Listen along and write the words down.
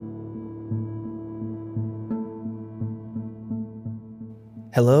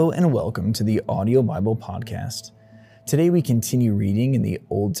Hello and welcome to the Audio Bible Podcast. Today we continue reading in the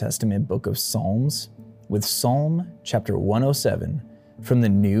Old Testament book of Psalms with Psalm chapter 107 from the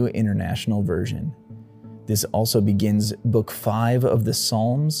New International Version. This also begins book 5 of the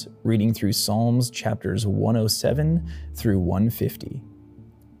Psalms, reading through Psalms chapters 107 through 150.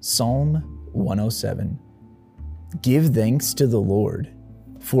 Psalm 107. Give thanks to the Lord,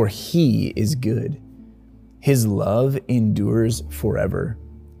 for He is good. His love endures forever.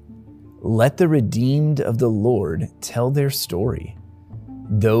 Let the redeemed of the Lord tell their story,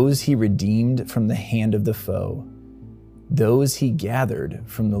 those He redeemed from the hand of the foe, those He gathered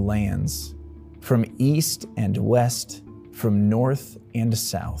from the lands, from east and west, from north and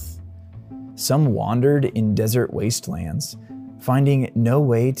south. Some wandered in desert wastelands, finding no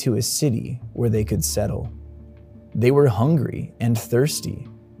way to a city where they could settle. They were hungry and thirsty,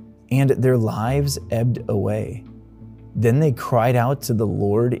 and their lives ebbed away. Then they cried out to the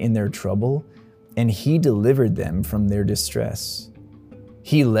Lord in their trouble, and He delivered them from their distress.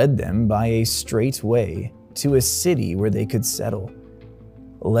 He led them by a straight way to a city where they could settle.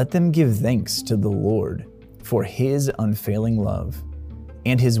 Let them give thanks to the Lord for His unfailing love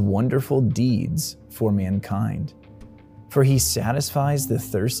and His wonderful deeds for mankind. For He satisfies the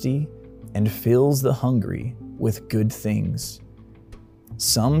thirsty and fills the hungry with good things.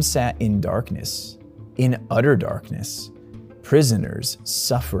 Some sat in darkness, in utter darkness, prisoners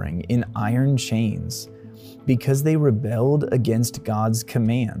suffering in iron chains, because they rebelled against God's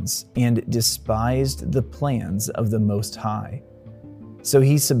commands and despised the plans of the Most High. So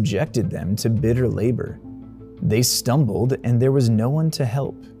He subjected them to bitter labor. They stumbled, and there was no one to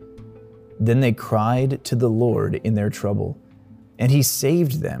help. Then they cried to the Lord in their trouble, and He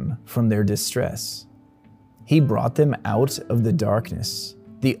saved them from their distress. He brought them out of the darkness,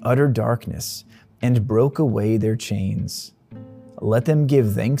 the utter darkness, and broke away their chains. Let them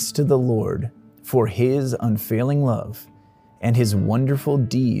give thanks to the Lord for His unfailing love and His wonderful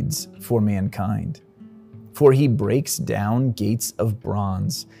deeds for mankind. For He breaks down gates of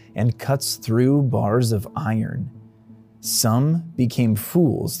bronze and cuts through bars of iron. Some became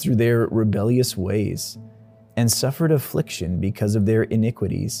fools through their rebellious ways and suffered affliction because of their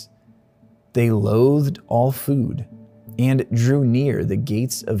iniquities. They loathed all food and drew near the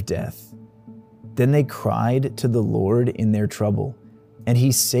gates of death. Then they cried to the Lord in their trouble, and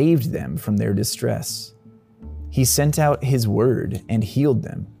He saved them from their distress. He sent out His word and healed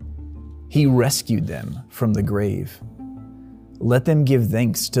them. He rescued them from the grave. Let them give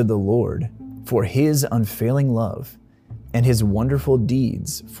thanks to the Lord for His unfailing love and His wonderful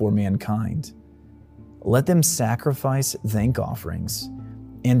deeds for mankind. Let them sacrifice thank offerings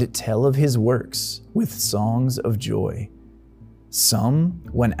and tell of His works with songs of joy. Some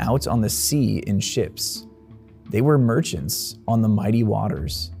went out on the sea in ships. They were merchants on the mighty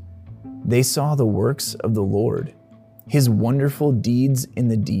waters. They saw the works of the Lord, His wonderful deeds in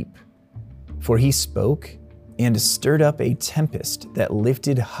the deep. For He spoke and stirred up a tempest that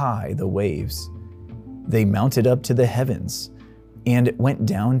lifted high the waves. They mounted up to the heavens and went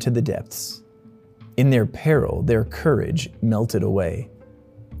down to the depths. In their peril, their courage melted away.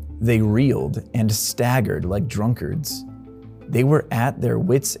 They reeled and staggered like drunkards. They were at their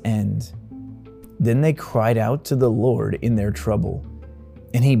wits' end. Then they cried out to the Lord in their trouble,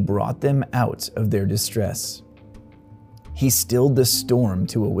 and He brought them out of their distress. He stilled the storm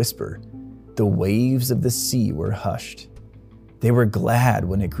to a whisper. The waves of the sea were hushed. They were glad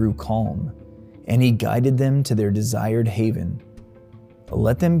when it grew calm, and He guided them to their desired haven.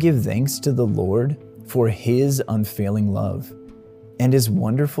 Let them give thanks to the Lord for His unfailing love and His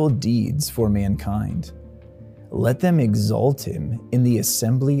wonderful deeds for mankind. Let them exalt Him in the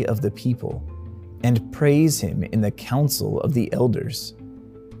assembly of the people and praise Him in the council of the elders.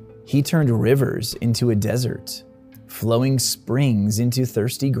 He turned rivers into a desert, flowing springs into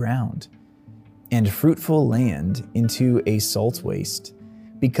thirsty ground, and fruitful land into a salt waste,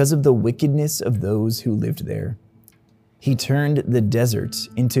 because of the wickedness of those who lived there. He turned the desert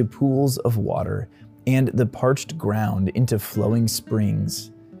into pools of water and the parched ground into flowing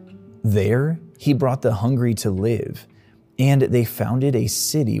springs. There He brought the hungry to live, and they founded a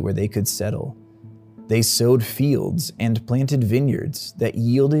city where they could settle. They sowed fields and planted vineyards that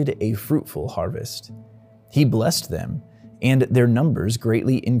yielded a fruitful harvest. He blessed them, and their numbers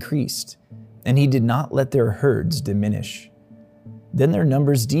greatly increased, and He did not let their herds diminish. Then their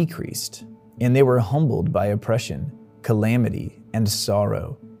numbers decreased, and they were humbled by oppression, calamity, and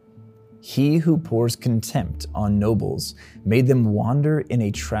sorrow. He who pours contempt on nobles made them wander in a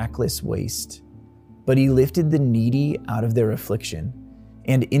trackless waste. But He lifted the needy out of their affliction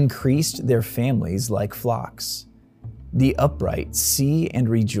and increased their families like flocks. The upright see and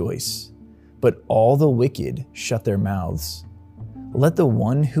rejoice, but all the wicked shut their mouths. Let the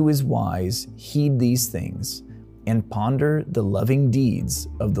one who is wise heed these things and ponder the loving deeds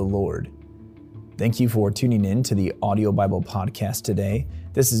of the Lord. Thank you for tuning in to the Audio Bible Podcast today.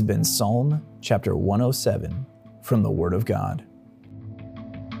 This has been Psalm chapter 107 from the Word of God.